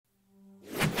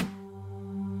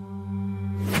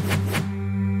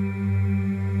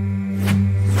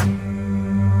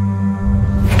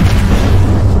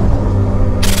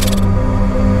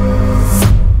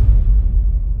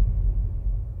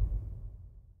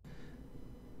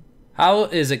How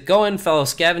is it going, fellow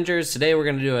scavengers? Today we're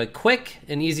going to do a quick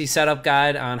and easy setup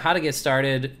guide on how to get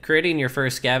started creating your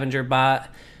first scavenger bot.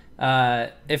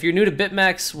 If you're new to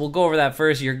BitMex, we'll go over that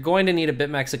first. You're going to need a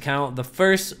BitMex account.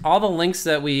 All the links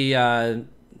that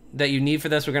you need for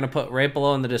this, we're going to put right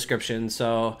below in the description.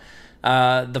 So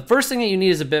the first thing that you need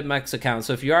is a BitMex account.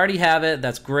 So if you already have it,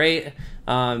 that's great.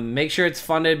 Make sure it's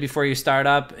funded before you start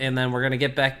up, and then we're going to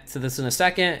get back to this in a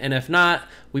second. And if not,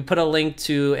 we put a link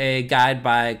to a guide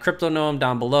by CryptoGnome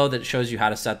down below that shows you how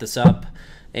to set this up.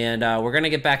 And we're going to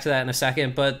get back to that in a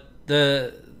second. But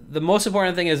the most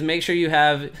important thing is make sure you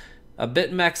have a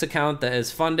BitMex account that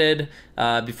is funded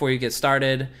before you get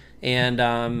started.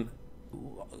 And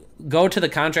go to the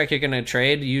contract you're going to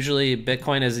trade. Usually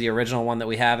Bitcoin is the original one that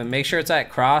we have, and make sure it's at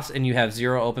cross and you have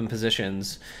 0 open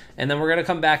positions. And then we're going to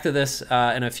come back to this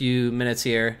in a few minutes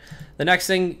here. The next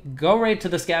thing, go right to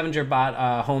the Scavenger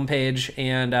Bot homepage,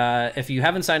 and if you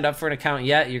haven't signed up for an account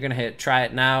yet, you're going to hit try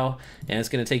it now, and it's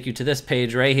going to take you to this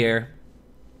page right here.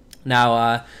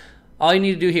 Now all you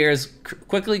need to do here is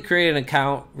quickly create an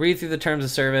account, read through the terms of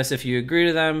service. If you agree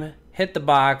to them, hit the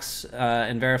box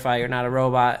and verify you're not a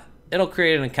robot. It'll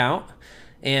create an account,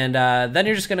 and then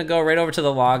you're just going to go right over to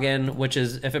the login, which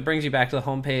is, if it brings you back to the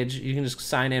home page, you can just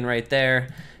sign in right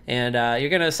there, and you're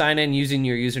going to sign in using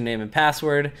your username and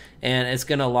password, and it's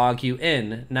going to log you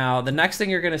in. Now the next thing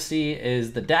you're going to see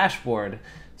is the dashboard.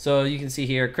 So you can see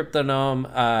here,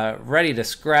 CryptoGnome ready to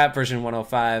scrap version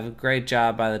 105. Great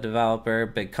job by the developer.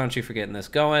 Big country for getting this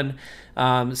going.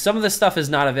 Some of this stuff is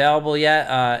not available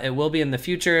yet. It will be in the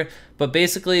future, but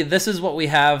basically this is what we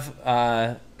have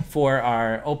for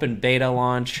our open beta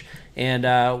launch. And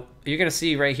you're going to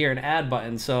see right here an add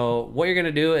button. So what you're going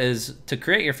to do is, to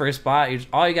create your first bot,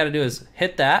 all you got to do is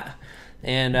hit that.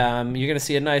 And you're going to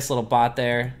see a nice little bot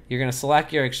there. You're going to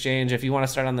select your exchange. If you want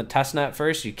to start on the testnet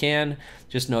first, you can.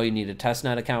 Just know you need a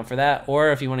testnet account for that.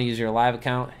 Or if you want to use your live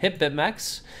account, hit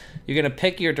BitMex. You're going to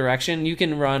pick your direction. You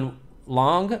can run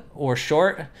long or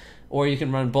short, or you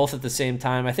can run both at the same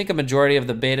time. I think a majority of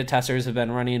the beta testers have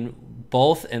been running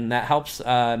both, and that helps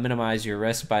minimize your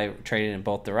risk by trading in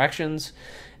both directions.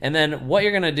 And then what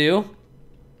you're going to do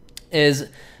is,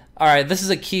 all right, this is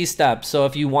a key step. So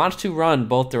if you want to run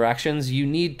both directions, you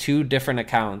need 2 different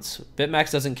accounts.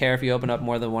 BitMex doesn't care if you open up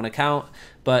more than 1 account,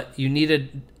 but you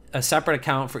need a separate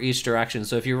account for each direction.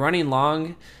 So if you're running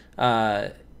long,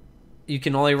 you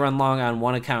can only run long on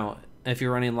 1 account. If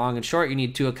you're running long and short, you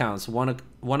need 2 accounts.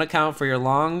 One account for your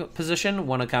long position,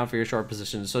 1 account for your short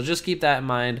position. So just keep that in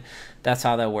mind. That's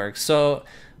how that works. So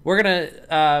we're going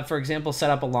to, for example,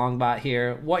 set up a long bot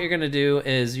here. What you're going to do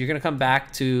is you're going to come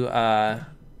back to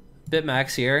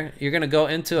BitMex here. You're going to go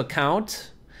into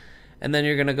account, and then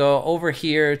you're going to go over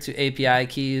here to API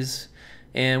keys.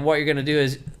 And what you're going to do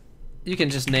is, you can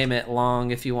just name it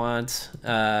long if you want.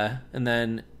 And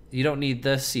then you don't need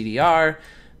this CDR.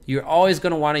 You're always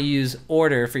going to want to use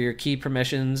order for your key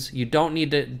permissions. You don't need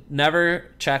to, never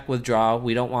check withdraw.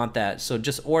 We don't want that. So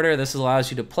just order. This allows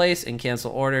you to place and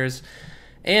cancel orders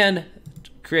and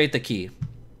create the key.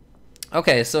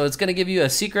 Okay, so it's going to give you a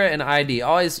secret and ID.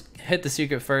 Always hit the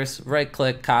secret first, right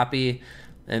click, copy,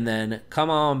 and then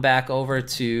come on back over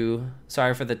to,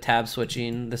 sorry for the tab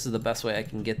switching. This is the best way I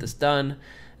can get this done.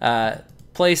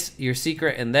 Place your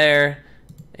secret in there,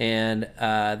 and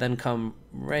then come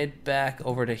right back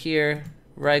over to here,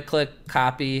 right click,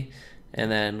 copy,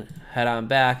 and then head on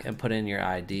back and put in your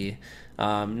ID.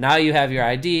 Now you have your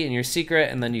ID and your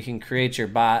secret, and then you can create your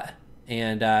bot,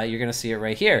 and you're going to see it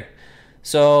right here.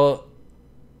 So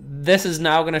this is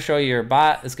now going to show you your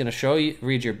bot. It's going to show you,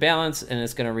 read your balance, and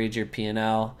it's going to read your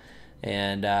P&L.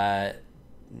 And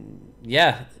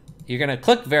yeah, you're going to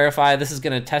click verify. This is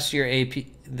going to test your AP.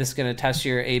 This is going to test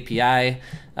your API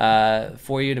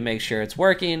for you to make sure it's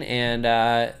working. And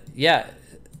yeah,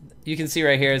 you can see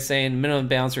right here it's saying minimum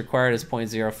balance required is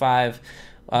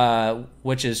 0.05,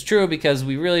 which is true, because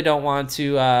we really don't want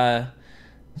to.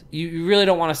 You really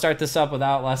don't want to start this up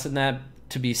without less than that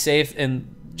to be safe.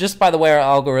 And just by the way our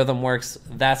algorithm works,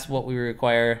 that's what we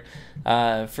require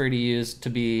for you to use to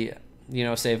be, you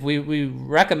know, safe. We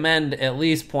recommend at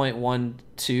least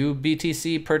 0.12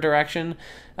 BTC per direction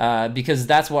because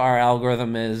that's what our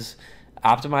algorithm is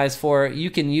optimized for.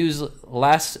 You can use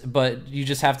less, but you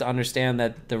just have to understand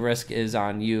that the risk is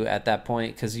on you at that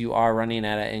point, because you are running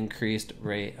at an increased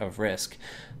rate of risk.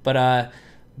 But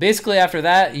basically after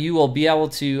that, you will be able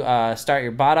to start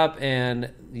your bot up,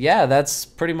 and yeah, that's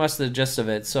pretty much the gist of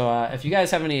it. So if you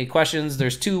guys have any questions,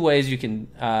 there's 2 ways you can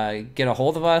get a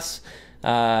hold of us.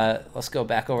 Let's go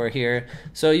back over here.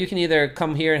 So you can either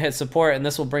come here and hit support, and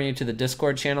this will bring you to the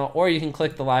Discord channel, or you can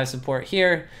click the live support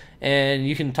here, and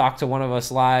you can talk to one of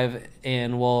us live,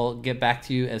 and we'll get back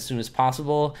to you as soon as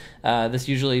possible. This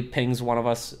usually pings one of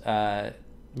us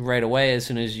right away as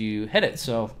soon as you hit it.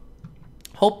 So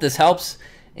hope this helps,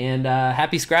 and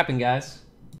happy scrapping, guys.